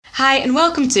Hi and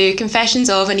welcome to Confessions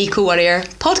of an Eco Warrior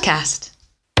podcast.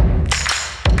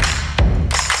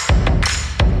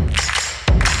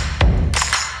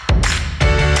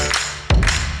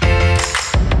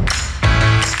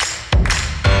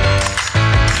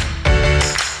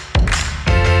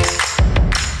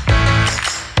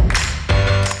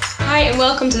 Hi and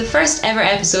welcome to the first ever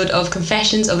episode of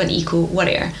Confessions of an Eco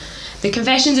Warrior. The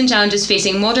confessions and challenges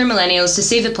facing modern millennials to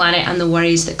save the planet and the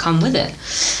worries that come with it.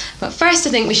 But first, I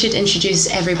think we should introduce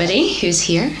everybody who's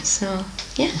here. So,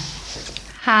 yeah.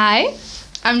 Hi,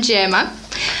 I'm Gemma.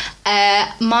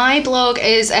 My blog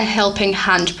is a helping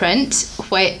handprint,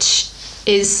 which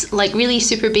is like really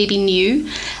super baby new.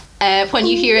 When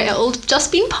you hear it, it'll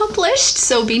just been published,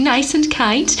 so be nice and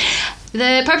kind.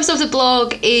 The purpose of the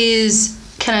blog is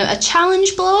kind of a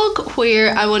challenge blog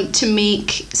where I want to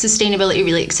make sustainability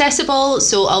really accessible.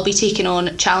 So I'll be taking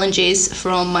on challenges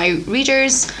from my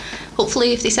readers,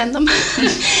 hopefully if they send them.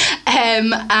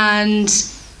 And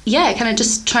yeah, kind of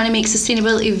just trying to make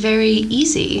sustainability very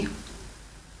easy.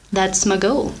 That's my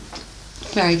goal.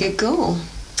 Very good goal.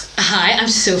 Hi, I'm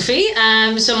Sophie.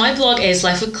 So my blog is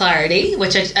Life with Clarity,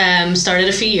 which I started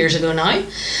a few years ago now.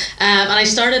 And I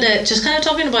started it just kind of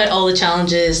talking about all the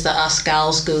challenges that us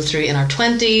gals go through in our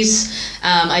 20s.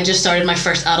 I just started my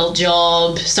first adult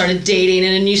job, started dating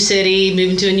in a new city,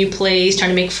 moving to a new place, trying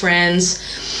to make friends.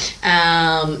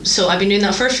 So I've been doing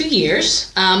that for a few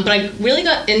years. But I really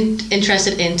got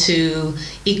interested into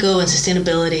eco and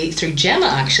sustainability through Gemma,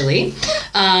 actually,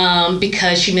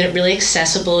 because she made it really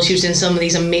accessible. She was doing some of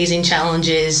these amazing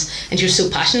challenges and she was so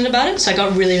passionate about it. So I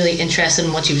got really, really interested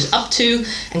in what she was up to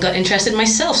and got interested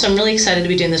myself. So I'm really excited to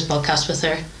be doing this podcast with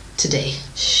her today.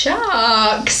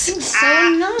 Shucks! So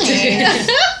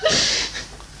nice.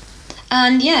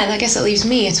 And yeah, I guess that leaves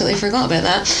me. I totally forgot about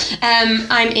that.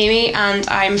 I'm Amy and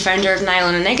I'm founder of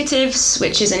Nylon and Negatives,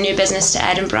 which is a new business to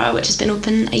Edinburgh, which has been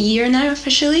open a year now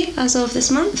officially as of this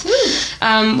month,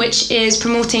 which is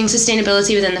promoting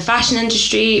sustainability within the fashion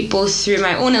industry, both through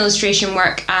my own illustration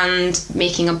work and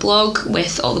making a blog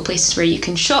with all the places where you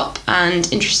can shop and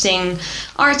interesting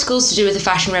articles to do with the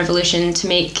fashion revolution to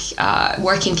make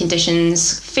working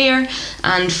conditions fair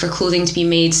and for clothing to be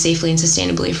made safely and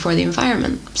sustainably for the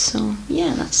environment. So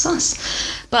yeah, that's us.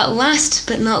 But last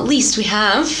but not least, we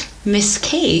have Miss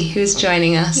K, who's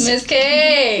joining us. Miss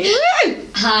K! Woo!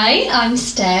 Hi, I'm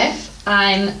Steph.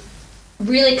 I'm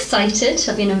really excited.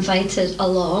 I've been invited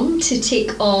along to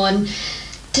take on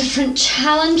different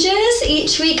challenges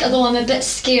each week, although I'm a bit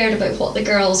scared about what the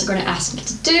girls are going to ask me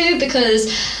to do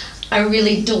because I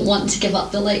really don't want to give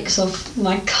up the likes of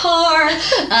my car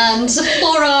and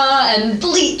Sephora and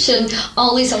bleach and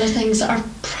all these other things that are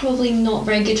probably not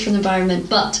very good for the environment,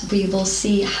 but we will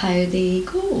see how they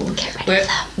go.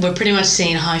 We're pretty much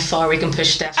seeing how far we can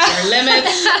push Steph to our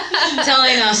limits,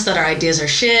 telling us that our ideas are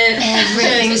shit.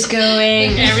 Everything's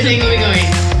going. Everything will be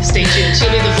going. Stay tuned. She'll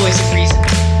be the voice of reason.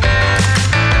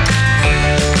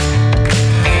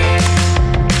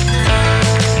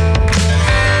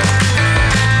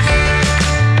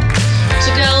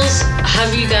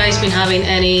 Have you guys been having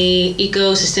any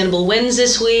eco-sustainable wins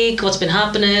this week? What's been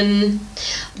happening?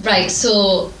 Right,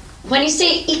 so when you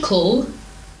say eco,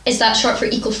 is that short for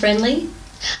eco-friendly?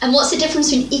 And what's the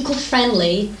difference between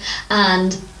eco-friendly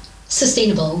and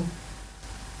sustainable?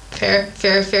 Fair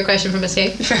question from Miss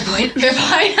K. Fair point. Fair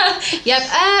point. Yep.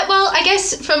 Well, I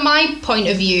guess from my point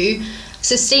of view,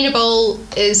 sustainable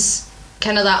is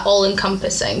kind of that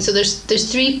all-encompassing. So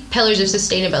there's three pillars of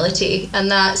sustainability, and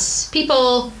that's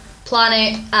people,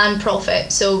 planet and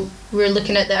profit. So we're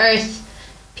looking at the earth,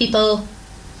 people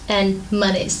and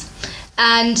monies.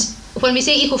 And when we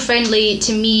say eco-friendly,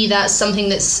 to me that's something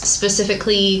that's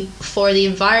specifically for the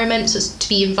environment, so it's to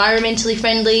be environmentally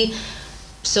friendly.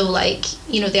 So like,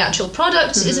 you know, the actual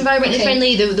product is environmentally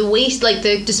friendly, the waste, like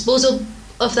the disposal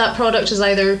of that product is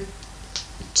either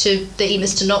the aim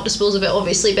is to not dispose of it,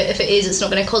 obviously, but if it is, it's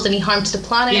not going to cause any harm to the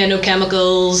planet. Yeah, no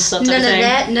chemicals, that type of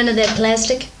thing. None of that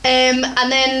plastic. And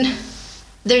then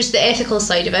there's the ethical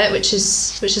side of it, which is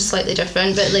slightly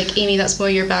different, but like Amy, that's more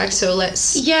your bag, so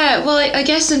let's... Yeah, well, I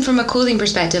guess then from a clothing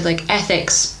perspective, like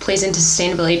ethics plays into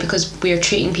sustainability because we are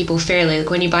treating people fairly. Like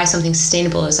when you buy something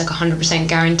sustainable, it's like 100%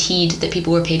 guaranteed that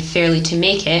people were paid fairly to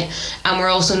make it, and we're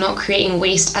also not creating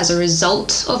waste as a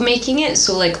result of making it.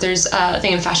 So like there's a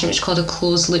thing in fashion which is called a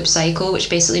closed loop cycle,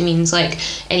 which basically means like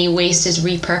any waste is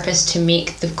repurposed to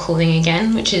make the clothing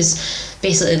again, which is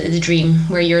basically the dream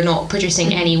where you're not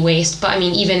producing any waste. But I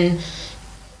mean, even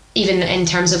in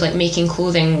terms of like making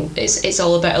clothing, it's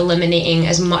all about eliminating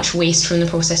as much waste from the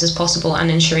process as possible and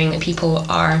ensuring that people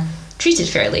are treated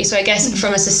fairly. So I guess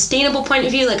from a sustainable point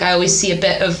of view, like I always see a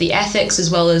bit of the ethics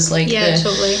as well as like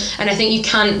totally. And I think you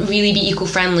can't really be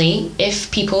eco-friendly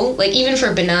if people, like even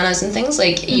for bananas and things,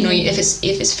 like you know, if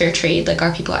it's fair trade, like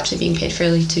are people actually being paid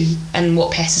fairly too, and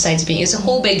what pesticides are being,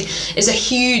 it's a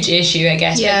huge issue, I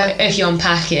guess, if you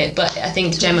unpack it. But I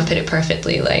think Gemma put it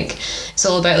perfectly, like it's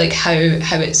all about like how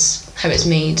it's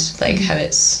made, like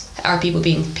are people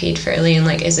being paid fairly, and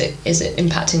like is it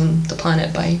impacting the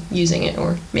planet by using it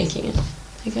or making it,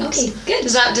 I guess. Okay, good.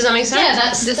 Does that make sense? Yeah,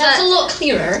 that's a lot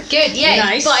clearer. Good, yeah.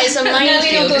 Nice. But it's a Now we know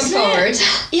minefield, going isn't it? forward.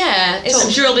 Yeah, So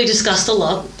I'm sure it'll be discussed a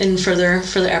lot in further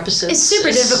episodes. it's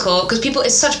super difficult because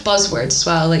it's such buzzwords as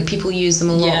well. Like people use them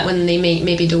a lot when they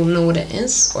maybe don't know what it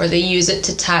is, or they use it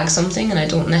to tag something, and I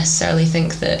don't necessarily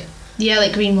think that. Yeah,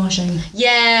 like greenwashing.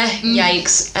 Yeah,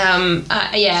 yikes.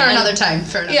 Yeah. For another time.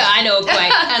 Yeah, I know,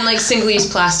 quite. And like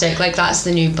single-use plastic, like that's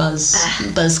the new buzz.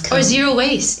 Or zero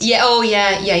waste. Yeah. Oh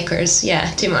yeah. Yikers. Yeah.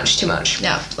 Too much.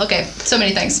 Yeah. Okay. So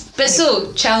many things. But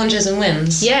so challenges and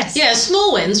wins. Yes. Yeah,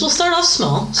 small wins. We'll start off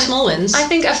small. Small wins. I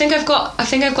think I've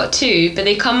got two, but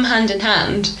they come hand in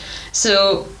hand.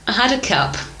 So I had a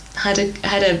cup. Had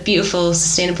a beautiful,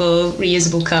 sustainable,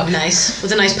 reusable cup. Nice.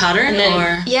 With a nice pattern, And then,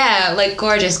 or yeah, like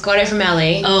gorgeous. Got it from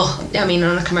LA. oh, I mean,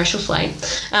 on a commercial flight.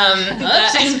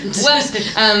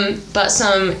 But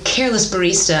some careless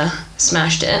barista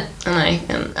smashed it,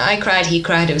 and I cried. He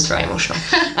cried. It was very emotional.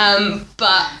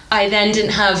 But I then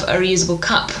didn't have a reusable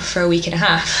cup for a week and a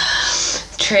half.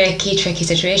 Tricky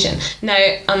situation. Now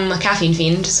I'm a caffeine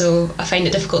fiend, so I find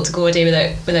it difficult to go a day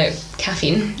without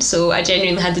caffeine. So I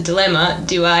genuinely had the dilemma: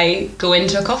 do I go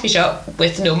into a coffee shop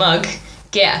with no mug,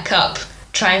 get a cup,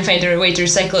 try and find a way to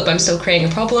recycle it, but I'm still creating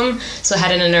a problem? So I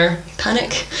had an inner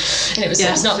panic, and it was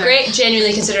not fair. great.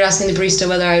 Genuinely considered asking the barista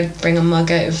whether I'd bring a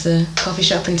mug out of the coffee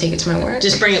shop and take it to my work.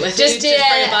 just bring it with you. Just bring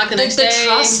it back the next day.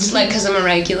 Trust, like, because I'm a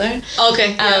regular.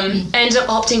 Okay. Ended up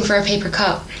opting for a paper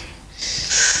cup.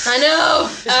 I know.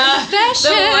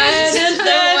 Fashion. The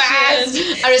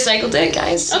worst. I recycled it,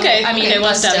 guys. Okay. I mean, okay, it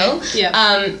was well, still.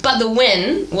 yeah. But the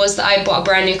win was that I bought a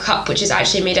brand new cup, which is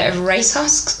actually made out of rice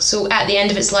husks. So at the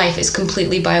end of its life, it's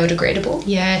completely biodegradable.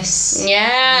 Yes.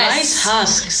 Yes. Nice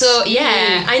husks. So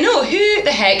yeah, I know. Who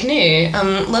the heck knew?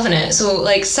 I'm loving it. So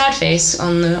like, sad face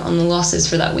on the losses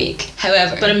for that week.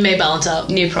 However, But it may balance out.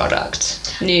 new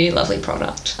product, new lovely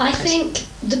product. I think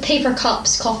the paper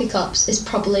cups, coffee cups, is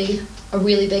probably a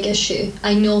really big issue.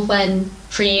 I know when,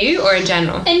 For you or in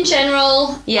general? in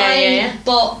general, Yeah.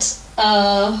 bought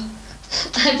I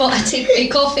bought a takeaway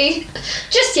coffee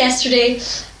just yesterday,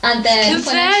 and then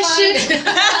when I tried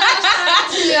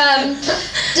to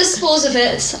dispose of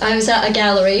it, I was at a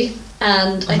gallery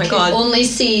and I my could God. only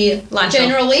see Landfill.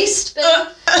 general waste bin.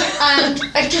 And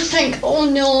I did think, oh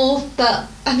no, but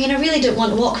I mean, I really didn't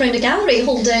want to walk around a gallery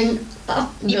holding a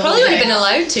You probably would have been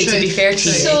allowed to be fair to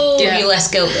you. So- Give you less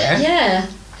guilt there. Yeah,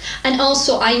 and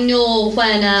also I know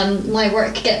when my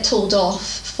work get told off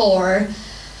for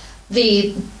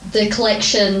the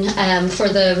collection for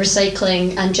the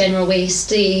recycling and general waste,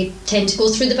 they tend to go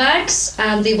through the bags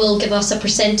and they will give us a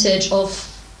percentage of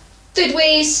food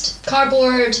waste,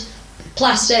 cardboard,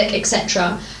 plastic,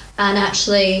 etc. And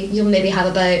actually you'll maybe have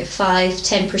about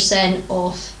 5-10%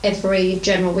 of every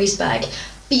general waste bag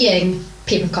being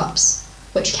paper cups,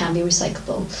 which can be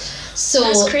recyclable. So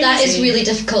That's crazy. that is really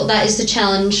difficult. That is the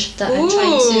challenge that I'm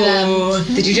trying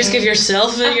to. Did you just give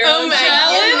yourself your own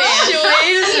challenge?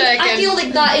 Wait a second. I feel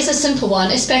like that is a simple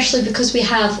one, especially because we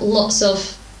have lots of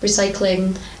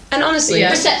recycling And honestly,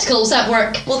 receptacles at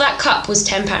work. well, that cup was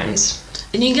 £10.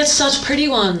 And you can get such pretty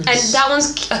ones. And that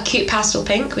one's a cute pastel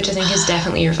pink, which I think is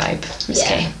definitely your vibe, Miss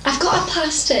Kay. I've got a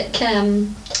plastic.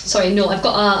 I've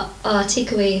got a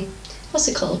takeaway. What's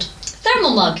it called?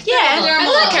 Thermal mug. Yeah,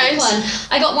 Thermal that mug. counts.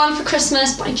 One. I got one for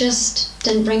Christmas, but I just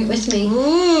didn't bring it with me.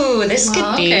 Ooh, this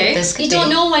could be. okay. This could You be. don't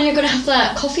know when you're going to have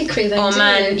that coffee craving. Oh do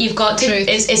man, you? you've got to. Truth.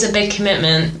 It's a big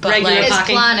commitment, but Regular like, It's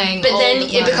packing. planning. but all then the it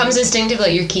planning. becomes instinctive,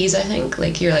 like your keys. I think,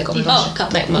 like you're like, oh my gosh,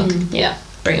 cup. like mug. Yeah.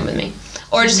 Bring it with me,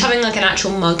 or just having like an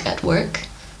actual mug at work.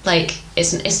 Like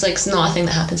it's like it's not a thing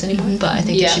that happens anymore, but I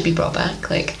think Yeah. it should be brought back.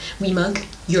 Like we mug,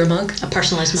 your mug, A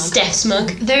personalised mug. Steph's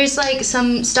mug. There's like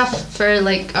some stuff for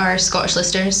like our Scottish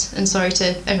listeners, and sorry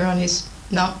to everyone who's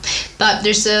not, but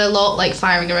there's a lot like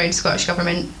firing around Scottish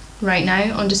government right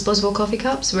now on disposable coffee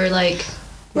cups. We're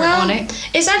on it.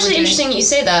 It's actually We're doing- interesting you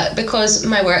say that because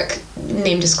my work,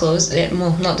 name disclosed,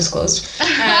 well, not disclosed,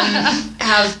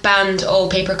 have banned all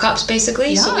paper cups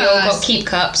basically. So we all got Yes. keep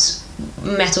cups,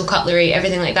 metal cutlery,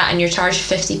 everything like that, and you're charged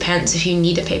 50 pence if you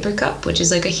need a paper cup, which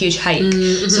is like a huge hike.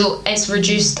 So it's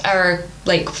reduced our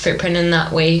like footprint in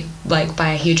that way, like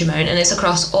by a huge amount, and it's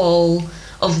across all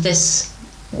of this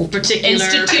particular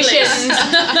institutions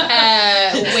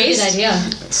Good waste. idea.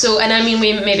 So, and I mean,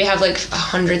 we maybe have like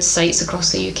 100 sites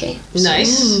across the UK.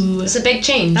 Nice. It's a big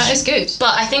change. That is good.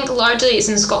 But I think largely it's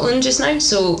in Scotland just now.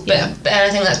 So, Yeah. but I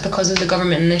think that's because of the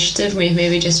government initiative. We've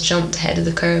maybe just jumped ahead of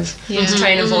the curve to try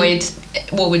and avoid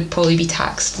what would probably be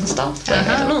taxed and stuff. But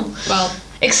I don't know. Well,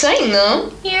 Exciting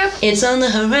though. yeah. It's on the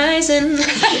horizon.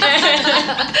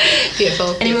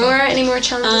 Beautiful. Any more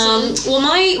challenges? Well,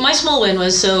 my small win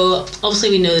was, so obviously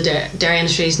we know the dairy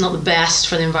industry is not the best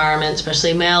for the environment,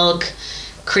 especially milk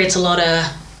creates a lot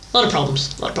of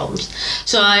problems.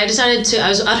 So I decided I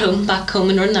was at home, back home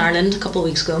in Northern Ireland a couple of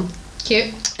weeks ago.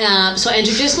 Cute. So I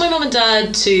introduced my mum and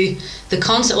dad to the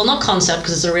concept, well, not concept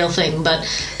because it's a real thing, but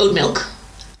oat milk.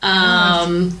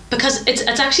 Because it's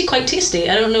actually quite tasty.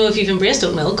 I don't know if you've embraced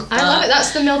oat milk. I love it.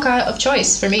 That's the milk of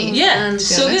choice for me. Yeah, to be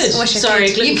so honest. good. Wish I Sorry,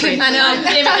 could. gluten free. I know.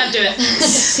 Maybe I can't do it.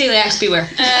 Celiacs beware.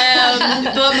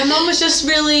 But my mum was just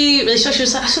really, really shocked. She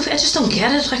was like, Sophie, I just don't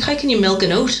get it. Like, how can you milk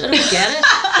an oat? I don't get it.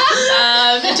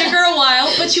 It took her a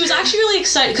while, but she was actually really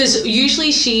excited because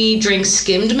usually she drinks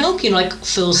skimmed milk, like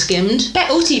full skimmed. Bet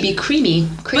oaty be creamy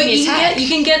But as heck. you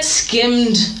can get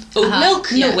skimmed oat milk.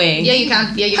 No way. Yeah, you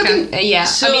can. Yeah, you can. Yeah,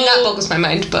 So- I mean that boggles my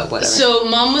mind, but whatever. So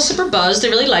mum was super buzzed. They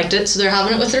really liked it, so they're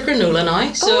having it with their granola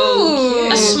now. So Ooh.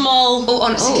 a small,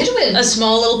 on It's a good win. a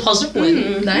small little positive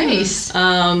win. Nice.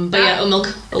 But yeah,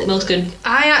 oat milk's good.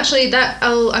 I actually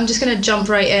I'm just gonna jump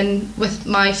right in with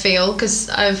my fail because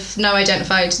I've now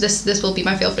identified this will be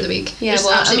my fail for the week. Yeah, There's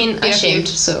well, I actually mean, been a I few. shaved,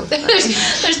 so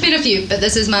there's been a few, but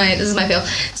this is my fail.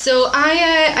 So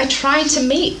I tried to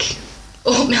make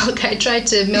oat milk. I tried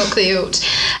to milk the oat,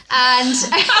 and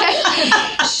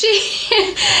she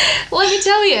let me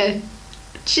tell you,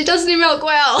 she doesn't milk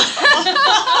well.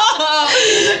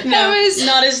 No, It was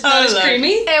not as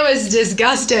creamy. It was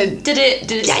disgusting. did it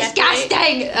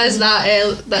Disgusting as that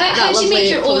How do you make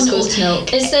your own post goes. oat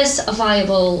milk? Is this a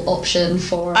viable option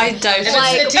for? I doubt it.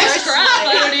 Like, It tastes crap.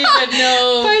 I don't even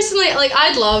know. Personally, like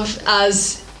I'd love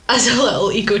as a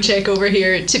little eco chick over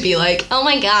here to be like, oh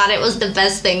my god, it was the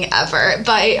best thing ever,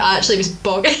 but it actually was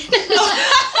bogging.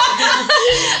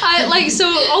 So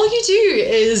all you do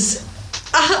is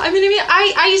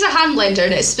I use a hand blender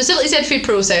and it specifically said food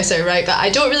processor, right? But I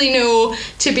don't really know,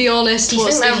 to be honest, Do you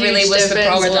what's think the that really huge was the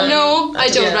difference. problem? No, I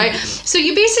don't, Yeah. right? So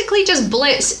you basically just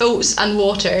blitz oats and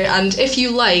water, and if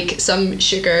you like, some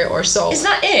sugar or salt. Is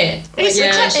that it? It's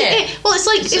Yeah. actually it. Well, it's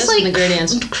like says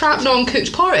ingredients. crap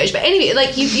non-cooked porridge. But anyway,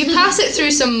 like you pass it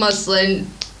through some muslin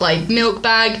like milk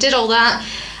bag, did all that,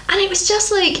 and it was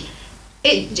just like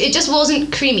it just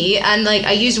wasn't creamy. And like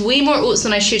I used way more oats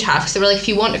than I should have because they were like, if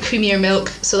you want a creamier milk,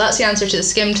 so that's the answer to the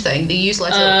skimmed thing. They use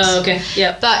less oats. Okay,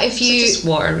 yeah. But if you Just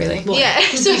water, really. yeah,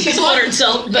 so if you Water want and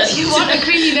salt, but if you want a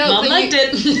creamy milk, Mum then liked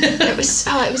it. it was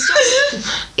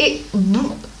just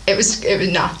it was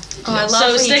nah. Oh, I love So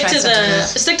when you stick try to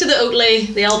something the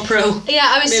Oatly, the L Pro. Yeah,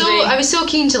 I was so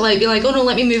keen to like be like, oh no,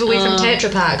 let me move away from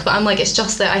Tetra Pak, but I'm like, it's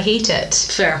just that I hate it,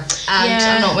 Fair. and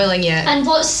Yeah. I'm not willing yet. And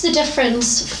what's the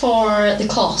difference for the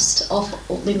cost of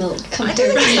Oatly milk I compared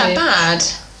don't think it's that to, bad.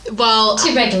 Well,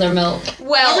 to regular milk?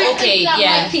 Well, okay, that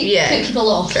yeah. might Yeah. put people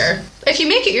off. sure. If you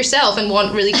make it yourself and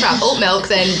want really crap oat milk,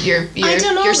 then you're I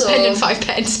don't know, you're spending though. 5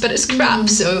 pence, but it's crap,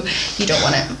 so you don't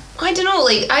want it. I don't know,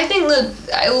 like, I think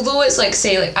that, although it's like,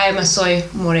 say, like, I am a soy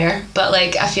warrior, but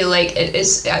like, I feel like it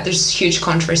is, there's huge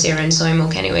controversy around soy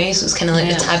milk anyway, so it's kind of like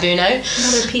Yeah. a taboo now.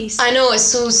 Another piece. I know, it's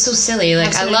so silly, like,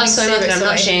 I Absolutely love soy milk and I'm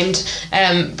not soy.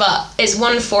 ashamed, but it's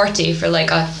 $1.40 for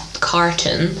like a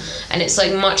carton, and it's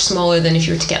like much smaller than if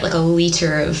you were to get like a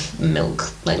litre of milk,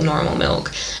 like normal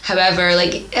milk. However,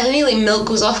 like, I think like milk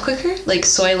goes off quicker, like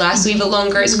soy lasts a wee bit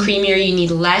longer, it's creamier, you need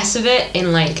less of it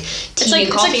in like tea It's like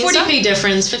and coffee and stuff. 40p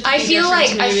difference. 50p I feel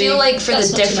difference like maybe. for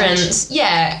That's the not too much. difference,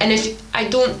 yeah. And if I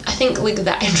think like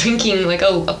that drinking like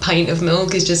a pint of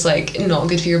milk is just like not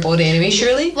good for your body anyway.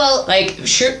 Surely, Well- like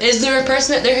sure, is there a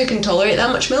person out there who can tolerate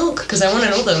that much milk? Because I want to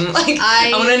know them. Like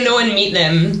I want to know and meet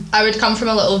them. I would come from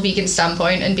a little vegan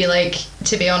standpoint and be like,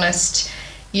 to be honest,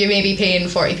 you may be paying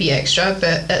 40p extra,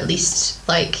 but at least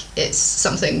like it's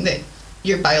something that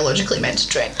you're biologically meant to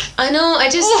drink. I know. I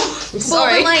just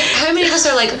sorry. Well, but, like, how many of us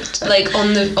are like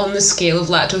on the scale of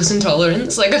lactose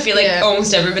intolerance? Like, I feel like Yeah.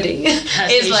 almost everybody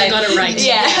is you like got it right.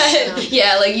 Yeah,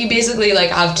 yeah. Like you basically like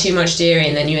have too much dairy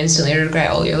and then you instantly regret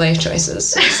all your life choices.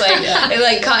 So it's like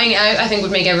like cutting it out, I think,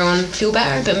 would make everyone feel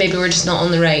better, but maybe we're just not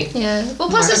on the right. Yeah. Well,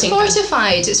 plus it's Marketing plan.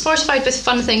 fortified. It's fortified with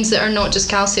fun things that are not just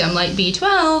calcium, like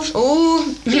B12.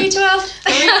 Oh,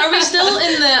 B12. Are we still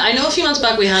in the? I know a few months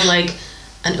back we had like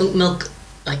an oat milk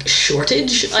like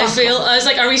shortage. I feel I was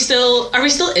like, are we still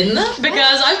in that?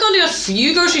 Because I've gone to a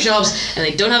few grocery shops and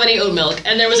they don't have any oat milk,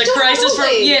 and there was a crisis for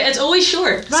it's always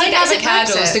short. Right,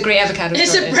 avocados, the great avocado.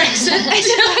 Is it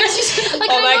Brexit? Like,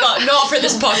 Oh my god, not for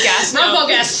this podcast. Wrong No.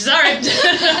 podcast. Sorry.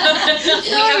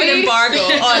 We have an embargo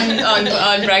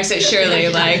on Brexit, surely.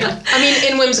 Like, I mean,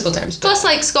 in whimsical terms. But Plus,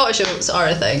 like, Scottish oats are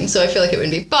a thing, so I feel like it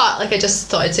wouldn't be. But, like, I just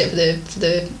thought I'd say it for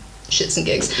the shits and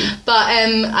gigs. But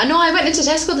I know I went into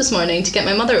Tesco this morning to get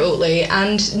my mother Oatly,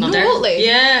 and no Oatly.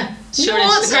 Yeah. Shortage.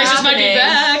 what's The crisis might be happening?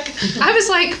 back. I was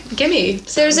like, gimme.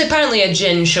 there's apparently a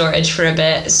gin shortage for a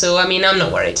bit, so I mean, I'm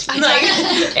not worried. Like,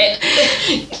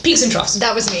 peaks and troughs.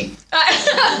 That was me.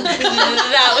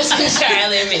 That was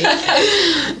entirely me.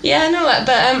 Yeah, no,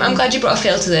 but I'm glad you brought a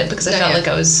fail to it, because I felt like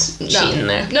I was cheating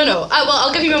there. No. Well,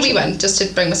 I'll give you my wee one just to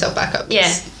bring myself back up.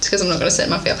 Yeah. Because I'm not going to sit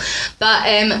in my fail. But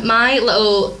my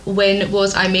little win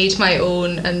was I made my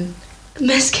own, and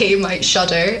Miss K might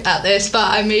shudder at this, but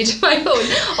I made my own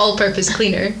all-purpose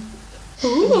cleaner.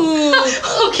 Ooh.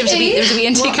 Okay. There's a wee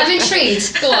intake. I'm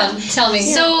intrigued. Go on, tell me.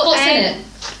 So, what's in it?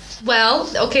 Well,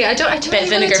 okay, I don't Bit really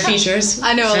wanna vinegar tell- features.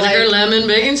 I know, Vinegar, like, lemon,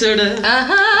 baking soda.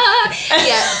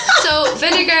 yeah. So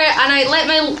vinegar, and I let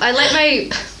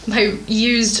my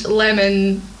used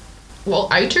lemon,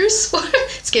 outers,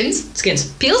 skins,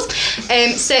 peels,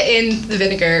 sit in the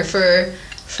vinegar for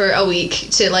a week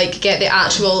to like get the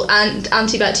actual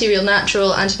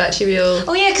natural antibacterial.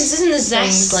 Oh yeah, because isn't the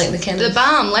zest things. like the kind The of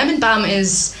balm, lemon balm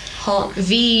is hot?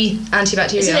 V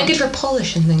antibacterial. Isn't it good for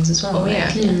polish and things as well? Oh, like,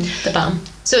 yeah. The balm.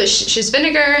 So it's just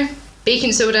vinegar,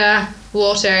 baking soda,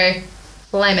 water,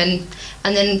 lemon,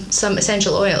 and then some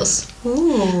essential oils.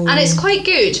 Ooh. And it's quite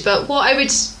good, but what I would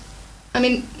say,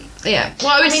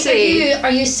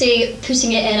 Are you say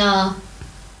putting it in a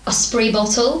spray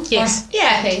bottle? Yes.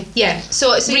 Yeah. Okay. yeah.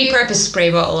 So you, Repurposed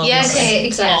spray bottle. Yes. obviously. Okay,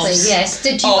 exactly. Obs. Yes.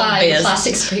 Did you buy Obvious. the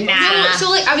plastic spray bottle? Nah. So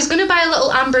like I was going to buy a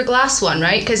little amber glass one,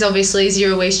 right? Because obviously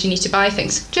zero waste, you need to buy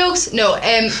things. Jokes. No.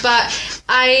 But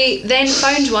I then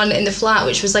found one in the flat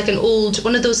which was like an old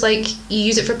one of those, like you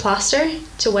use it for plaster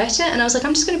to wet it, and I was like,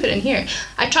 I'm just going to put it in here.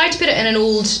 I tried to put it in an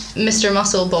old Mr.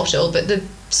 Muscle bottle, but the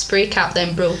spray cap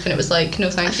then broke, and it was like, no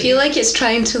thank I you. feel like it's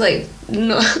trying to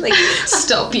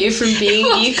stop you from being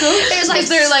eco. It was like,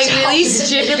 they're like stop. really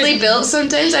stupidly built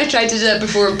sometimes. I tried to do that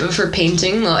before for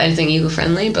painting, not anything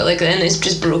eco-friendly, but like then it's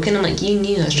just broken. I'm like, you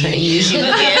knew I was trying to use you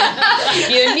again.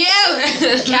 You knew.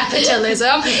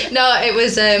 Capitalism. No, it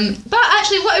was but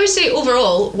actually what I would say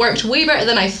overall worked way better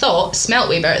than I thought, smelt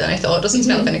way better than I thought. It doesn't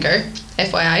smell vinegar,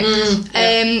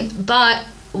 FYI. But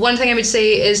one thing I would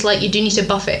say is like you do need to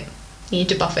buff it. You need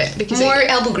to buff it because More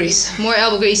elbow grease. more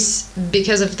elbow grease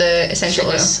because of the essential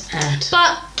oil.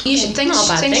 But you should things Not a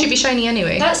bad things thing. should be shiny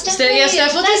anyway. That's definitely, yeah,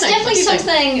 Steph, what do you that's think? definitely What do you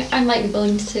think? something I might be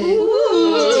willing to do.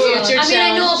 Future I mean, I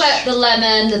know challenge. about the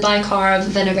lemon, the bicarb,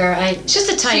 vinegar. It's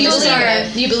just a tiny. you those bit. are-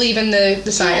 you believe in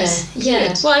the science.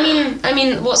 Yeah. Well, I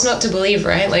mean, what's not to believe,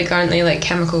 right? Like, aren't they like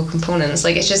chemical components?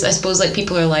 Like, it's just, I suppose, like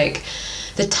people are like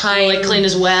the time, Like clean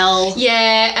as well.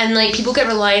 Yeah, and like people get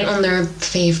reliant on their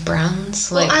fave brands.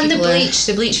 Like, Well, and the people are- bleach.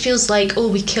 The bleach feels like, oh,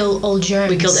 we kill all germs.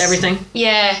 We killed everything.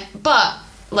 Yeah, but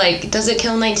like, does it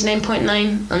kill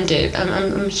 99.9?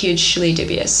 I'm hugely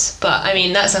dubious. But I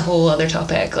mean, that's a whole other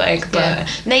topic. Like, but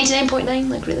 99.9,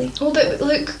 like really? Oh, but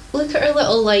look at our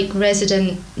little like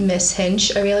resident Miss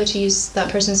Hinch. Are we allowed to use that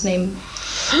person's name?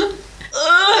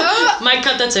 Might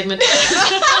cut that segment.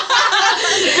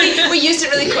 we used it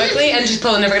really quickly, and she's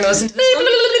probably never gonna listen to this one.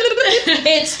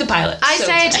 It's the pilot. I so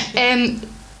said,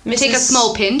 take a Mrs.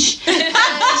 small pinch.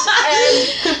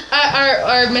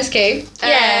 our Miss K.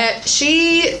 Yeah.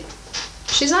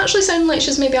 She's actually sounding like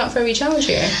she's maybe up for a wee challenge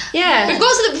here. Yeah. We've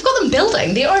got them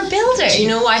building. They are building. Do you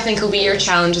know what I think will be your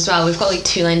challenge as well? We've got like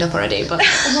 2 lined up already, but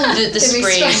the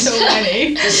sprays. So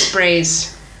many.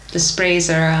 The sprays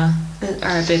are a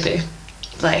boo-boo.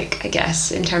 Like, I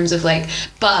guess, in terms of like,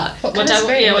 but What type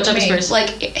of sprays? like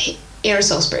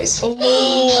aerosol sprays.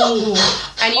 Oh.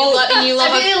 And you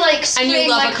love I really like spraying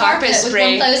love my a carpet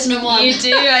spray. with 1001. You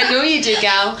do, I know you do,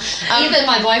 gal. Even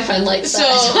my boyfriend likes that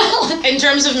as So, well. in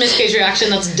terms of Miss K's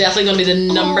reaction, that's definitely going to be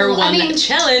the number Oh, I one mean-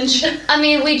 challenge. I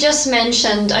mean, we just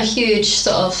mentioned a huge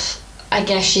sort of, I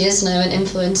guess she is now an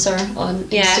influencer on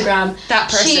Yeah, Instagram. that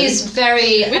person. She's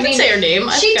very. We can say her name.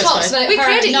 I She think that's talks fine. about We her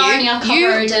credit you. Narnia You-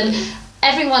 cupboard, and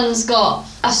everyone's got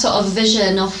a sort of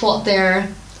vision of what their,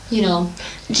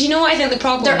 Do you know what I think the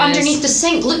problem They're is? underneath the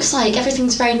sink. Looks like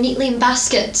everything's very neatly in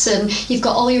baskets, and you've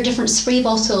got all your different spray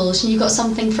bottles, and you've got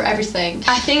something for everything.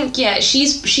 I think, yeah,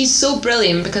 she's so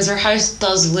brilliant because her house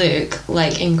does look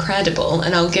like incredible,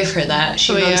 and I'll give her that.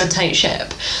 She runs a tight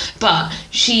ship, but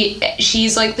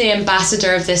she's like the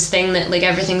ambassador of this thing that like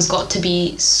everything's got to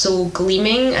be so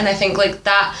gleaming, and I think like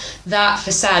that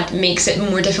facade makes it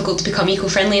more difficult to become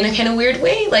eco-friendly in a kind of weird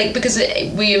way, like because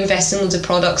we invest in loads of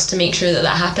products to make sure that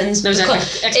happens.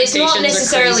 It's not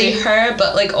necessarily her,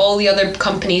 but like all the other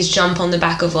companies jump on the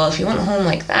back of, well, if you want a home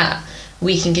like that,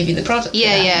 we can give you the product. Totally.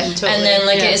 And then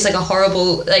like it is like a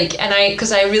horrible like, and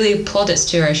because I really applaud it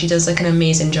to her. She does like an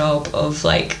amazing job of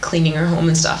like cleaning her home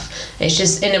and stuff. It's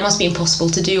just, and it must be impossible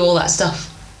to do all that stuff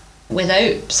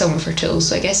without someone for tools.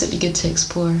 So I guess it'd be good to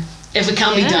explore. If it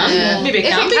can be done, maybe it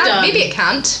can be done. Maybe it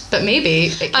can't, but maybe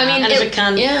it can. I mean, and if it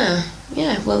can, yeah.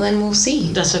 Well, then we'll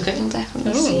see. That's okay. We'll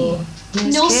definitely see.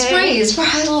 No sprays for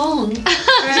how long? A week.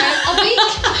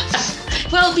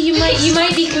 Well, but you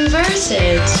might be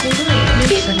converted. You might.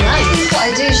 Maybe for life. I think what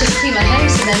I do is just clean my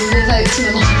house and then move out to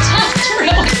my mum and dad for a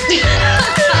while.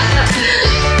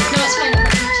 No, it's fine.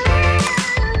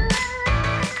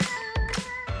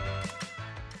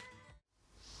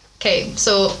 Okay,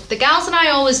 so the gals and I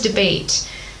always debate,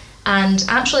 and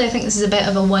actually I think this is a bit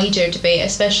of a wider debate,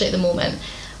 especially at the moment,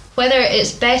 whether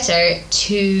it's better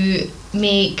to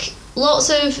make lots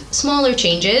of smaller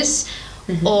changes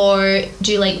or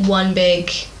do like one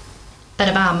big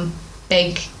bada bam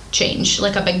big change,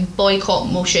 like a big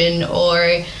boycott motion,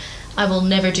 or I will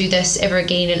never do this ever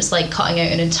again, and it's like cutting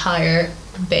out an entire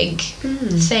big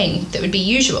thing that would be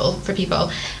usual for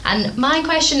people. And my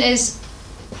question is,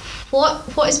 what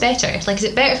is better? Like, is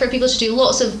it better for people to do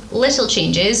lots of little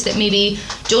changes that maybe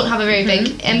don't have a very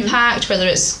big impact, whether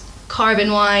it's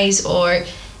carbon wise or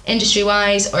industry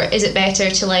wise, or is it better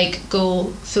to like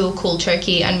go full cold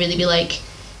turkey and really be like,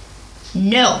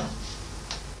 no.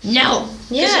 Yeah.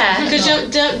 Because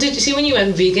did you see when you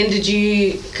went vegan? Did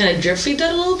you kind of drip feed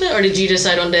that a little bit, or did you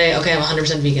decide one day, okay, I'm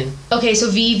 100% vegan? Okay, so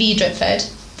VV drip fed.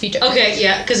 Okay,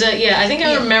 yeah, because I think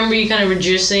I remember you kind of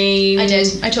reducing. I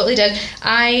totally did.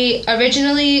 I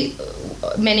originally,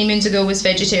 many moons ago, was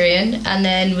vegetarian, and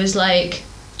then was like,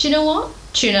 do you know what?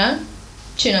 Tuna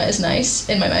is nice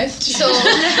in my mouth. So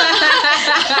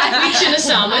tuna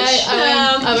sandwich.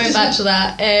 I went back to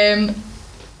that.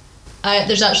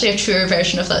 There's actually a truer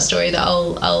version of that story that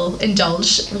I'll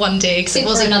indulge one day, because it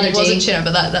wasn't tuna,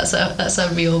 but that's a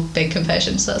real big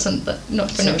confession. So that's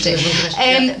not for another day. So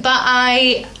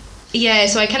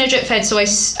I kind of drip fed. So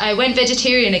I went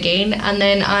vegetarian again, and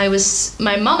then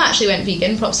my mum actually went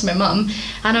vegan. Props to my mum.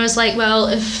 And I was like, well,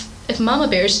 if Mama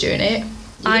Bear's doing it,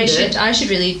 I should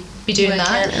really be doing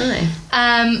that.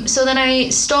 So then I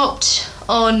stopped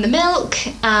on the milk,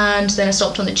 and then I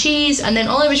stopped on the cheese, and then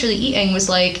all I was really eating was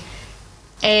like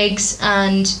eggs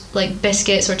and like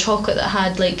biscuits or chocolate that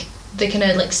had like the kind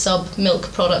of like sub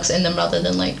milk products in them, rather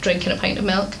than like drinking a pint of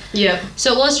milk. Yeah.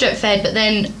 So it was drip fed, but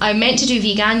then I meant to do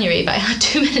veganuary, but I had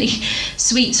too many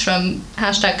sweets from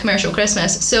 #commercial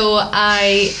Christmas, so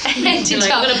I ended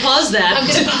up. I'm gonna pause that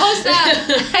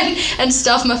and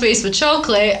stuff my face with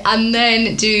chocolate, and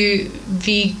then do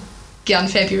vegan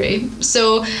February.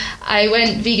 So I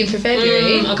went vegan for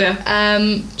February.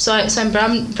 So I'm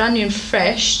brand new and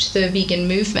fresh to the vegan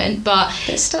movement, but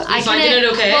I find it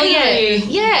okay. Well,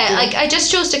 I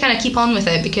just chose to kind of keep on with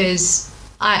it because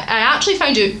I actually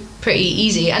found it pretty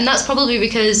easy, and that's probably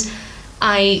because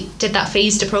I did that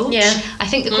phased approach. Yeah. I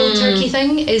think the cold turkey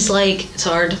thing is like, it's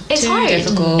hard. It's hard.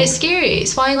 Difficult. It's scary.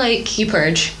 It's why like you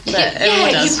purge. You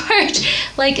purge.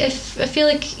 Like I feel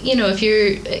like, you know, if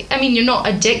you're not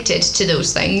addicted to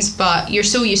those things, but you're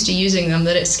so used to using them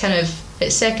that it's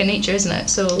second nature, isn't it?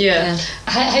 So yeah.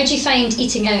 How do you find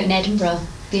eating out in Edinburgh,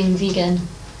 being vegan?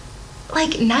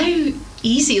 Like now,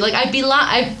 easy. Like I'd be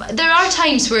there are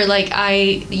times where like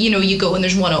you go and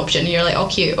there's one option and you're like, oh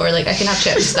cute, or like I can have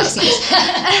chips, that's nice.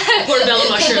 Portobello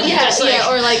mushroom.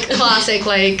 Or like classic,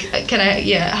 like can I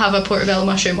have a portobello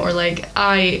mushroom, or like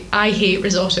I hate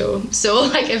risotto, so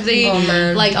like if they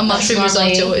like a mushroom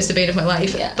risotto is the bane of my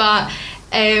life. But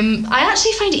I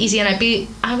actually find it easy, and I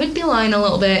would be lying a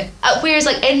little bit. Whereas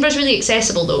like Edinburgh's really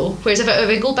accessible though. Whereas if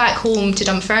I go back home to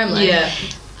Dunfermline,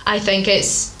 I think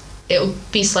it'll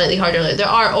be slightly harder. Like, there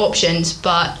are options,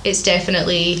 but it's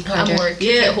definitely harder. A more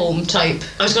at home type.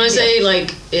 I was going to say,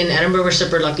 like, in Edinburgh we're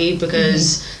super lucky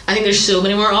because I think there's so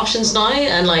many more options now,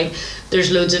 and like there's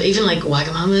loads of, even like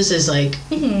Wagamama's is like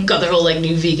got their whole like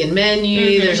new vegan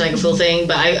menu. There's like a full thing,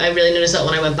 but I really noticed that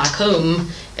when I went back home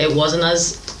it wasn't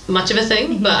as much of a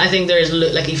thing, but I think there is,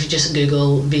 like, if you just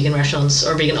Google vegan restaurants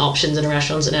or vegan options in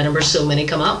restaurants in Edinburgh, so many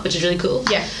come up, which is really cool.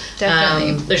 Yeah,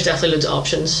 definitely. There's definitely loads of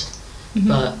options,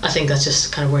 but I think that's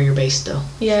just kind of where you're based, though.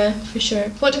 Yeah, for sure.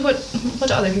 What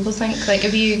do other people think? Like,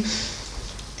 have you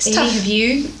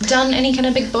done any kind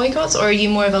of big boycotts, or are you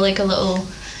more of a little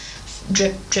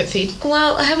drip feed?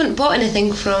 Well, I haven't bought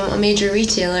anything from a major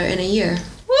retailer in a year.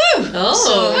 Woo!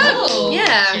 Oh,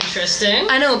 Yeah. interesting.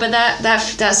 I know, but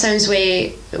that sounds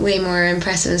way more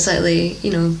impressive and slightly,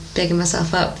 bigging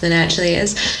myself up than it actually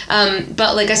is.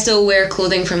 But like, I still wear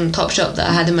clothing from Topshop that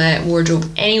I had in my wardrobe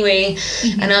anyway,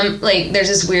 and I'm like, there's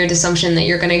this weird assumption that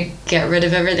you're gonna get rid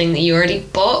of everything that you already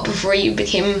bought before you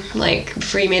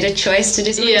made a choice to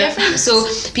do something different. So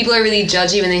people are really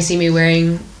judgy when they see me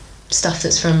wearing stuff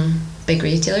that's from big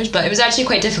retailers, but it was actually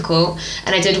quite difficult,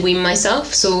 and I did wean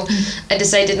myself, so I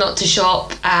decided not to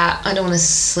shop at, I don't want to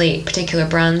slate particular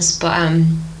brands, but I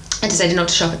decided not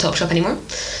to shop at Topshop anymore,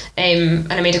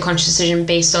 and I made a conscious decision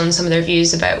based on some of their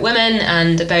views about women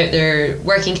and about their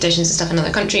working conditions and stuff in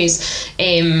other countries,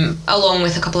 along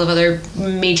with a couple of other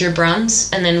major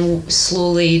brands, and then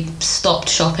slowly stopped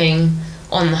shopping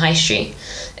on the high street.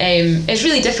 It's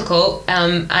really difficult,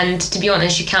 and to be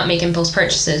honest, you can't make impulse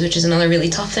purchases, which is another really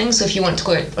tough thing. So if you want to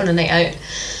go out on a night out,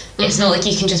 it's not like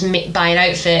you can just buy an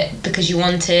outfit because you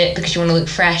want it, because you want to look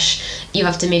fresh. You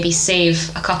have to maybe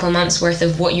save a couple of months worth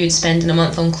of what you would spend in a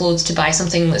month on clothes to buy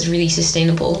something that's really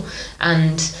sustainable,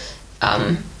 and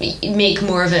make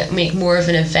more of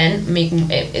an event.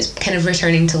 It's kind of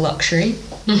returning to luxury.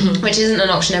 Which isn't an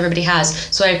option everybody has.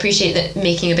 So I appreciate that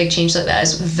making a big change like that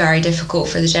is very difficult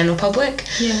for the general public.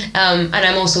 And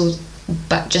I'm also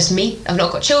just me. I've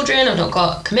not got children, I've not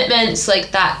got commitments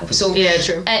like that. So yeah,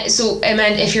 true.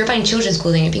 If you're buying children's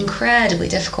clothing, it'd be incredibly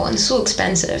difficult and so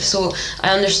expensive. So I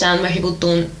understand why people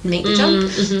don't make the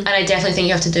jump, and I definitely think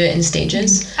you have to do it in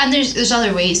stages. And there's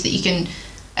other ways that you can,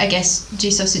 I guess,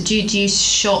 do stuff. So do you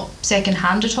shop second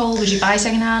hand at all? Would you buy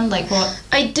second hand? Like what?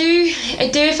 I do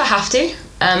if I have to.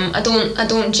 I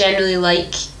don't generally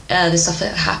like the stuff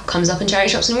that comes up in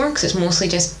charity shops anymore, because it's mostly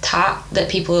just tat that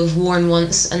people have worn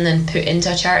once and then put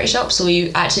into a charity shop, so you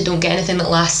actually don't get anything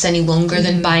that lasts any longer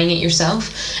than buying it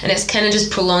yourself, and it's kind of just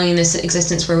prolonging this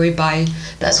existence where we buy.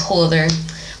 That's a whole other topic.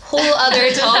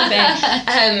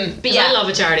 But yeah, I love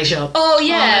a charity shop. Oh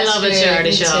yeah, I love a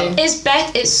charity shop.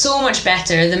 It's so much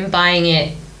better than buying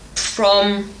it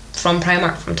from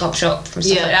Primark, from Topshop, from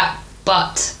stuff like that,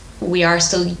 but we are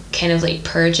still kind of like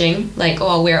purging, like,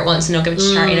 I'll wear it once and I'll give it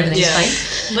to charity and everything's fine.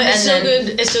 But it's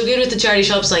so good with the charity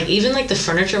shops, like even like the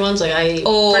furniture ones, like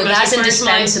that's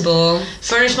indispensable.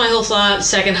 Furnished my whole flat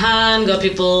second hand, got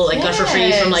people got for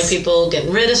free from like people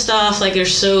getting rid of stuff. Like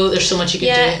there's so much you can do.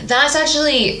 Yeah, that's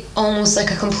actually almost like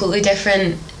a completely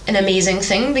different and amazing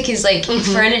thing, because like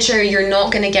furniture you're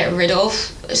not going to get rid of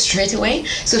straight away,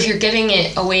 so if you're giving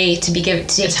it away to be taken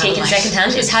second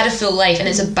hand, it's had a full life and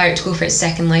it's about to go for its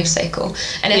second life cycle.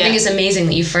 And I think it's amazing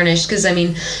that you furnished, because I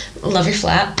mean, love your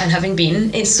flat, and having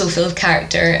been, it's so full of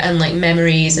character and like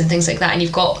memories and things like that, and you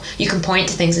can point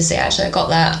to things and say, actually I got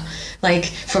that like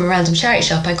from a random charity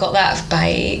shop. I got that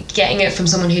by getting it from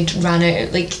someone who'd ran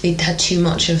out, like they'd had too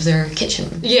much of their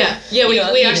kitchen. We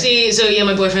actually, so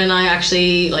my boyfriend and I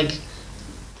actually like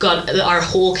got our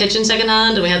whole kitchen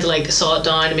secondhand, and we had to like saw it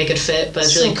down to make it fit, but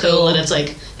it's really cool. And it's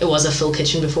like, it was a full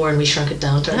kitchen before and we shrunk it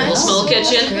down to a little small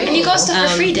kitchen. Great. And you got stuff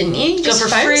for free, didn't you? Got for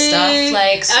free stuff,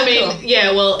 like, so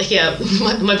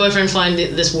cool. My boyfriend found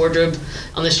this wardrobe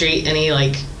on the street, and he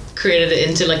like created it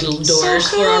into like little doors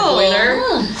for our boiler.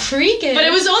 Freaking. But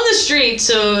it was on the street,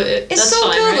 so it's that's so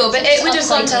fine, cool right? though. But it would have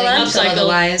gone to landfill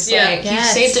otherwise. You've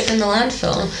saved it from the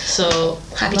landfill. So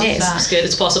happy days. It's good.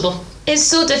 It's possible. It's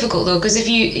so difficult though, because if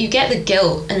you get the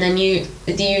guilt, and then you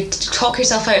talk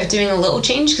yourself out of doing a little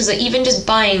change, because like, even just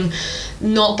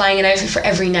not buying an outfit for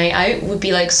every night out would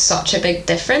be like such a big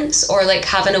difference, or like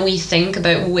having a wee think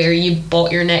about where you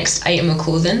bought your next item of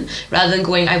clothing, rather than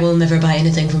going, I will never buy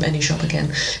anything from any shop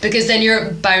again, because then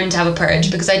you're bound to have a purge.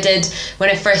 Because I did,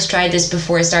 when I first tried this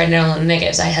before I started Nylon and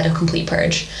Negatives, I had a complete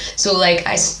purge. So like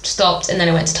I stopped, and then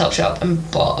I went to Topshop and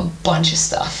bought a bunch of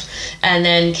stuff, and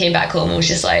then came back home and was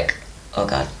just like, oh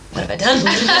god, what have I done?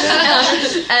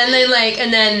 and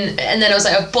then I was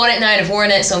like, I've bought it now and I've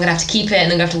worn it, so I'm gonna have to keep it, and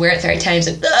then I'm gonna have to wear it 30 times,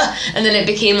 and then it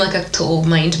became like a total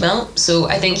mind melt. So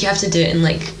I think you have to do it in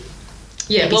like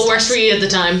what works for you at the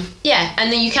time. Yeah, and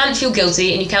then you can't feel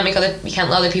guilty, and you can't let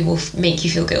other people make you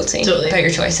feel guilty about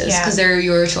your choices, because they're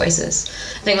your choices.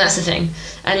 I think that's the thing.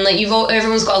 And like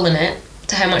everyone's got a limit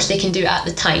to how much they can do at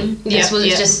the time. I suppose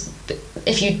it's just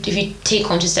if you take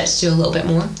conscious steps to do a little bit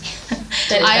more.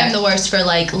 I am the worst for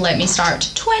like, let me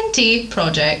start 20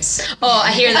 projects. Oh,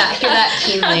 I hear that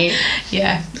keenly.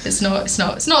 Yeah, it's not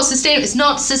sustainable. It's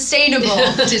not sustainable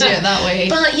to do it that way.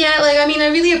 But yeah, like, I mean, I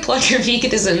really applaud your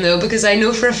veganism though, because I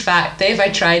know for a fact that if I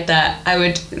tried that, I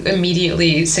would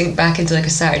immediately sink back into like a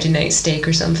Saturday night steak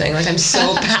or something. Like, I'm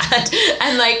so bad,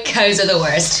 and like cows are the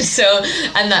worst. So,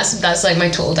 and that's like my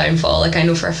total downfall. Like, I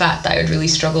know for a fact that I would really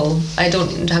struggle. I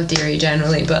don't have dairy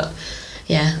generally, but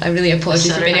yeah, I really applaud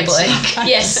you for being able to.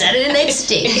 Yes, Saturday night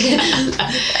steak.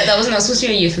 That was not supposed to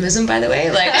be a euphemism, by the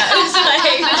way. Like, that was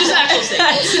like Just actual steak.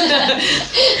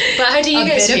 But how do you A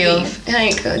guys bit of feel?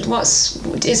 Like,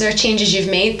 is there changes you've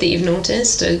made that you've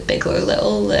noticed, or big or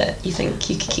little, that you think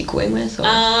you could keep going with? Or?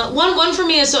 One for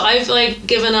me is, so I've like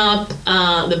given up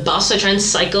the bus. I try and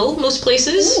cycle most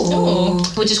places. Ooh.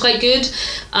 Which is quite good.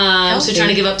 So trying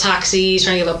to give up taxis,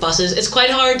 trying to give up buses. It's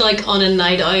quite hard, like on a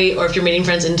night out, or if you're meeting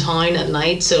friends in town at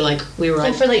night. So like we were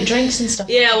And out. for like drinks and stuff.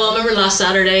 Yeah, well, I remember last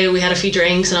Saturday we had a few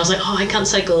drinks, and I was like, oh, I can't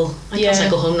cycle. I can't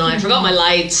cycle home now. I forgot my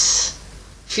lights.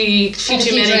 Few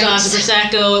too many glasses of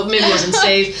Prosecco. Maybe wasn't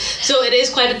safe. So it is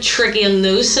quite tricky in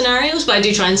those scenarios. But I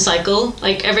do try and cycle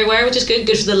like everywhere, which is good.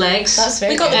 Good for the legs. That's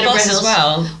very We got the Edinburgh bus as Hills.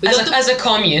 well, We got as a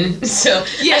commune. So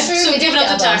Yes, True, so we did giving up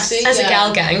get the a bus. taxi. as a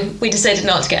gal gang, we decided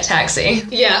not to get a taxi.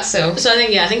 Yeah. So So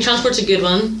I think transport's a good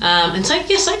one. And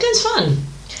cycling's fun.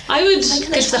 I would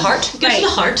good for the heart. good for the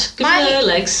heart. Good for the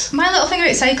legs. My little thing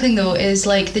about cycling though is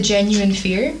like the genuine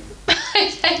fear. I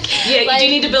think. Yeah, Like, you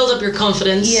do need to build up your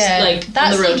confidence. Like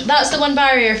on the road. That's the one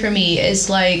barrier for me is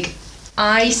like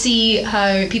I see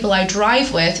how people I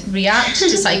drive with react to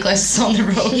cyclists on the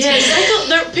road. Yeah,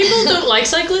 people don't like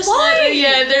cyclists.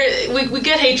 Why? We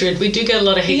get hatred. We do get a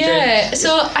lot of hatred. Yeah.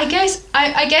 So I guess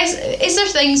is there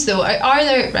things though? Are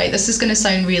there, right? This is going to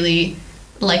sound really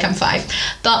like I'm 5,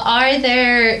 but are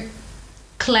there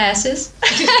classes?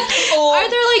 Are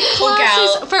there like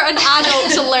classes gal. for an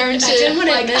adult to learn to? I didn't want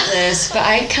to like, admit this, but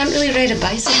I can't really ride a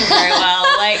bicycle very well.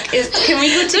 Like, can we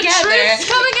go together? Truth's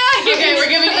coming out. Okay, we're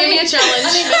giving Amy a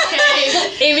challenge.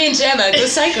 Amy and Gemma go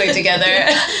cycling together.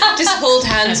 Just hold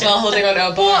hands while holding on to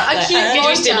a bar. I keep Get going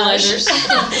you stabilizers.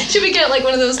 Should we get like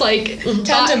one of those like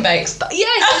Tandem bikes.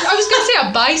 Yes, I was gonna say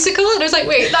a bicycle, and I was like,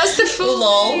 wait, that's the full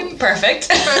Lol. name.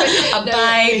 Perfect.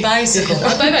 A bicycle.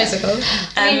 A bicycle.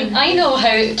 I mean, I know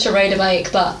how to ride a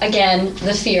bike, but again,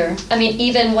 the fear. I mean,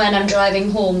 even when I'm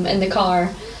driving home in the car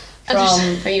from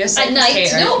Are you a at cyclist night,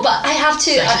 hater? no, but I have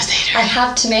to. Cyclist hater. I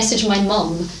have to message my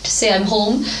mum to say I'm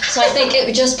home. So I think it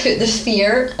would just put the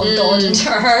fear of God into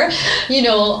her, you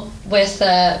know, with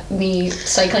me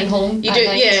cycling home. You at do,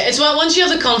 night. yeah. It's once you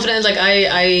have the confidence. Like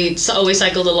I always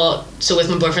cycled a lot. So with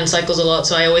my boyfriend cycles a lot.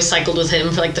 So I always cycled with him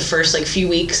for like the first like few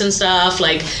weeks and stuff.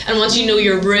 Like, and once you know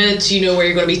your routes, you know where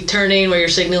you're going to be turning, where you're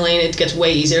signaling. It gets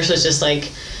way easier. So it's just like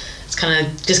it's kind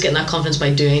of just getting that confidence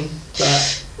by doing.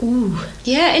 But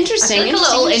Yeah, interesting. I feel like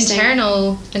a little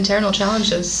interesting. internal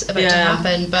challenges about to Yeah.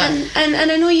 happen, but And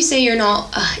I know you say you're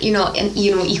not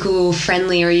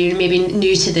eco-friendly, or you're maybe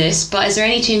new to this, but is there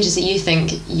any changes that you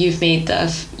think you've made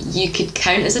that you could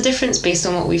count as a difference based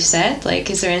on what we've said? Like,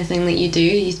 is there anything that you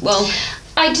do? Well,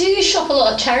 I do shop a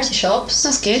lot at charity shops.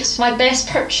 that's good. My best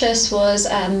purchase was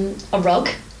a rug,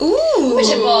 Ooh. which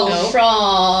I bought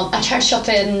from a charity shop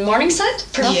in Morningside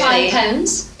for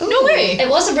 £5. no way. It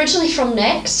was originally from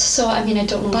Next, so I mean I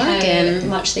don't know Bargain. how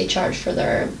much they charge for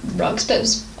their rugs, but it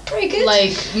was pretty good.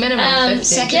 Like minimum 50.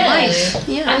 Second Yeah. life.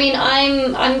 Yeah. I mean,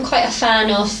 I'm quite a fan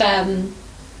of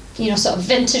sort of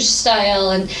vintage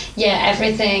style, and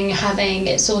everything having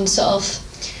its own sort of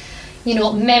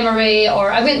memory.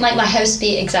 Or I wouldn't like my house to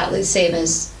be exactly the same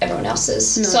as everyone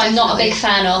else's. No, So I'm not a definitely. big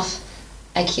fan of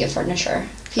IKEA furniture,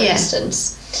 for Yeah.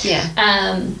 instance.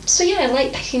 yeah. So I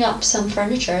like picking up some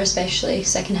furniture, especially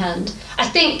secondhand. I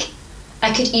think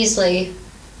I could easily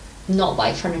not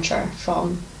buy furniture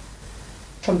from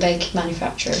big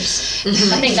manufacturers. I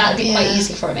think that would be quite Yeah.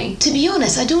 easy for me. To be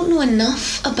honest, I don't know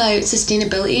enough about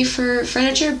sustainability for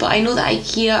furniture, but I know that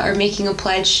IKEA are making a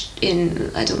pledge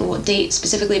in, I don't know what date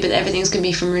specifically, but everything's going to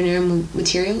be from renewable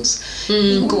materials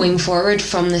going forward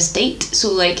from this date.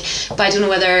 So but I don't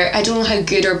know how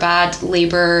good or bad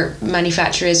labour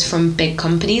manufacture is from big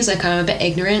companies. Like, I'm a bit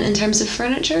ignorant in terms of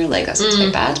furniture. Like, that sounds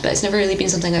quite bad, but it's never really been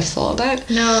something I've thought about.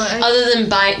 No, Other than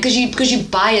buy, because you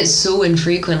buy it so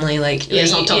infrequently, like Yeah,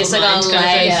 it's not top it's of like a mind kind of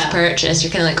thing. life Yeah. purchase.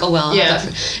 You're kind of like, oh well. I'll Yeah. have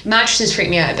that mattresses freak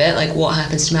me out a bit. Like, what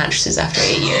happens to mattresses after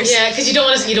 8 years? Yeah, because you don't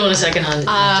want a secondhand.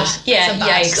 mattress. Yeah, that's a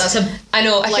bad- yikes. that's a I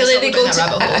know. I feel let's like not they go go down to.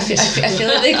 that rabbit I hole. feel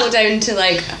like they go down to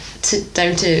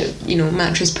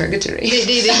mattress purgatory.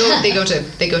 they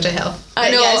go to hell. I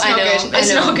know, Yeah, it's I not know. good.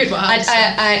 It's not good what happens.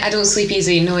 I don't sleep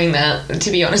easy knowing that,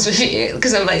 to be honest with you,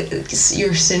 because I'm like,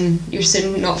 you're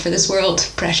soon not for this world,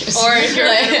 precious. Or if you're,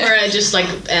 Like- or it just like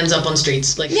ends up on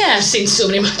streets. Like Yeah. I've seen so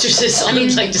many mattresses on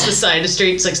like just the side of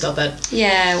streets. Like stop that.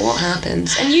 Yeah, what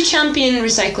happens? And you champion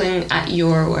recycling at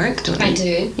your work, don't you? I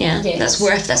do. Yeah, Yes. that's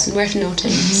worth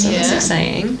noting. So that's Yeah.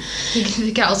 exciting.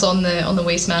 The gal's on the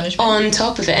waste management. On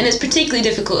top of it, and it's particularly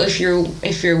difficult if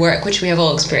your work, which we have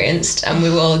all experienced, and we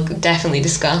will definitely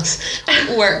discuss,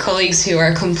 work colleagues who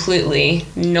are completely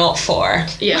not for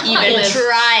Yeah. even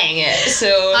trying it.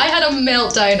 So I had a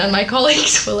meltdown, and my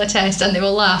colleagues will attest, and they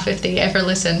will laugh if they ever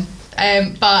listen.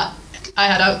 But I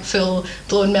had a full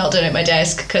blown meltdown at my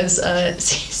desk because a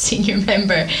senior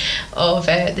member of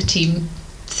the team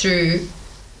threw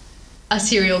a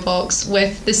cereal box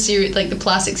with the cereal, like the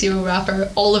plastic cereal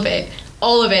wrapper, all of it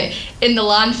in the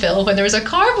landfill when there was a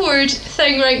cardboard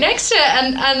thing right next to it,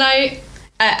 and I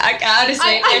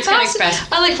honestly, it's kind of express.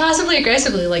 I like passively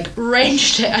aggressively like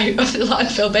wrenched it out of the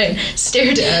landfill bin,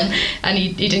 stared at him, and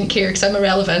he didn't care because I'm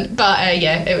irrelevant. But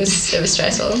yeah, it was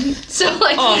stressful. So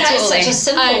like, Oh, That's totally. such a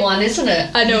simple one, isn't it?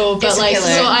 I know, but It's a like, killer.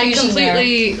 so I Confusion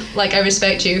completely like I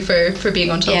respect you for being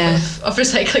on top Yeah. of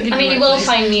recycling. In I mean, your you will workplace.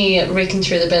 find me raking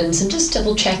through the bins and just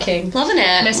double checking. Loving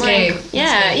it. Miss like, Kay.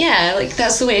 yeah, like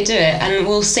that's the way to do it. And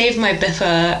we'll save my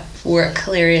Biffa work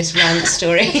hilarious rant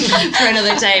story for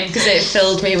another time because it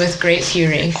filled me with great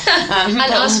fury. and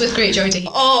but- us with great joy to hear.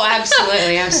 Oh,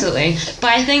 absolutely, absolutely. But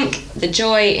I think the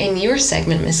joy in your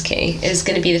segment, Miss Kay, is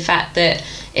going to be the fact that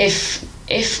if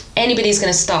anybody's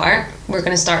going to start, we're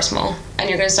going to start small. And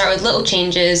you're going to start with little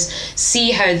changes, see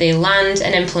how they land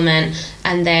and implement,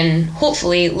 and then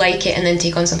hopefully like it and then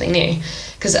take on something new.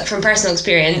 Because from personal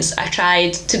experience, I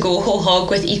tried to go whole hog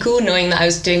with eco, knowing that I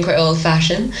was doing quite old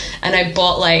fashioned, and I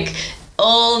bought like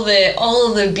all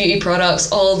the beauty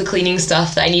products, all the cleaning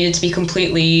stuff that I needed to be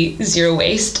completely zero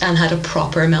waste, and had a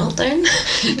proper meltdown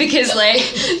because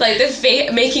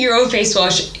like making your own face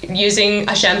wash using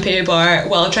a shampoo bar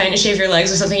while trying to shave your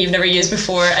legs with something you've never used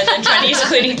before, and then trying to use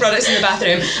cleaning products in the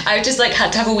bathroom, I just like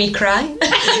had to have a wee cry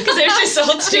because it was just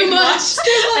all too much.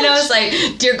 And I was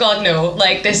like, dear God, no,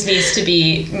 like this needs to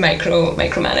be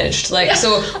micromanaged, like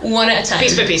so one at a time,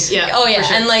 Piece by piece. Yeah. Oh yeah, for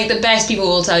sure. and like the best people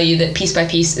will tell you that piece by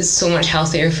piece is so much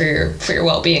healthier for your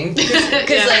well-being because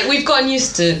Yeah. like we've gotten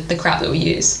used to the crap that we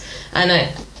use, and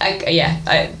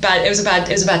it was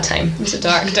a bad time. It was a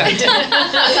dark time.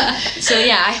 So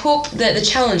yeah, I hope that the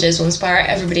challenges will inspire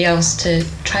everybody else to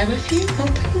try with you.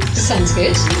 Hoping. Sounds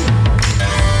good.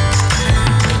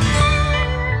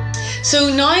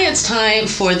 So now it's time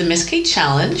for the Miss Kay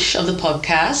challenge of the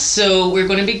podcast. So we're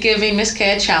going to be giving Miss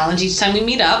Kay a challenge each time we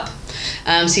meet up.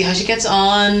 See how she gets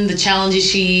on, the challenges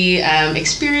she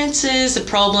experiences, the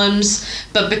problems.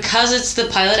 But because it's the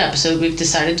pilot episode, we've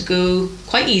decided to go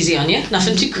quite easy on you.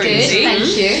 Nothing too crazy. Good,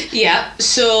 thank you. Yeah.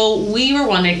 So we were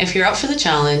wondering if you're up for the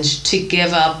challenge to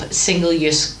give up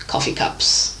single-use coffee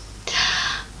cups.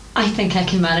 I think I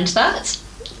can manage that.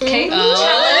 Okay.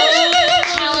 Oh.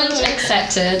 Challenge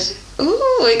accepted.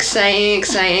 Ooh,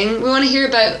 exciting. We want to hear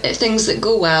about things that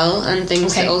go well and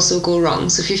things Okay. that also go wrong.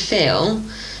 So if you fail,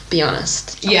 be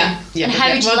honest. Yeah. Yeah. And how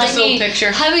yeah. would you Want like the full me?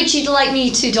 picture? How would you like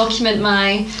me to document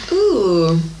my?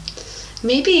 Ooh,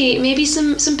 maybe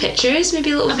some pictures,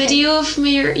 maybe a little Okay. video of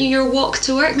your walk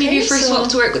to work, maybe Okay, your first so walk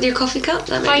to work with your coffee cup.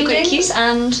 That might be quite cute.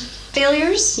 Findings and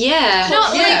failures? Yeah.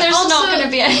 Not Like, like there's also, not going to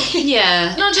be any.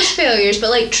 Yeah. not just failures, but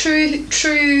like true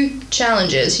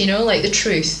challenges. You know, like the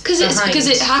truth. Because it behind.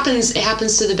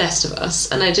 happens to the best of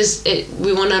us, and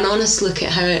we want an honest look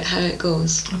at how it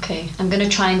goes. Okay, I'm going to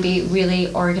try and be really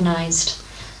organised.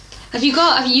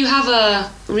 You have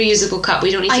a reusable cup?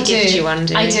 We don't need to gift you one,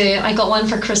 do we? I do. I got one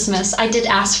for Christmas. I did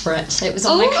ask for it. It was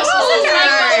on my Christmas oh, list.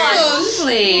 I got one.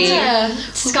 lovely. Yeah,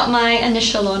 it's got my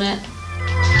initial on it.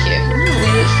 Oh,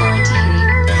 we look forward to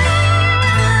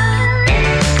hearing.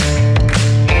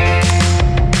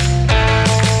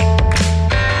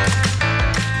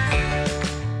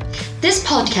 This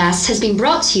podcast has been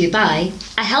brought to you by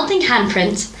A Helping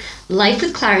Handprint, Life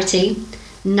with Clarity,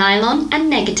 Nylon and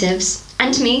Negatives,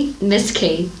 and me, Miss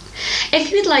Kay. If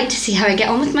you would like to see how I get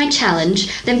on with my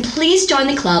challenge, then please join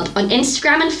the club on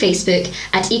Instagram and Facebook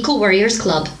at Eco Warriors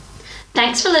Club.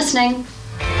 Thanks for listening.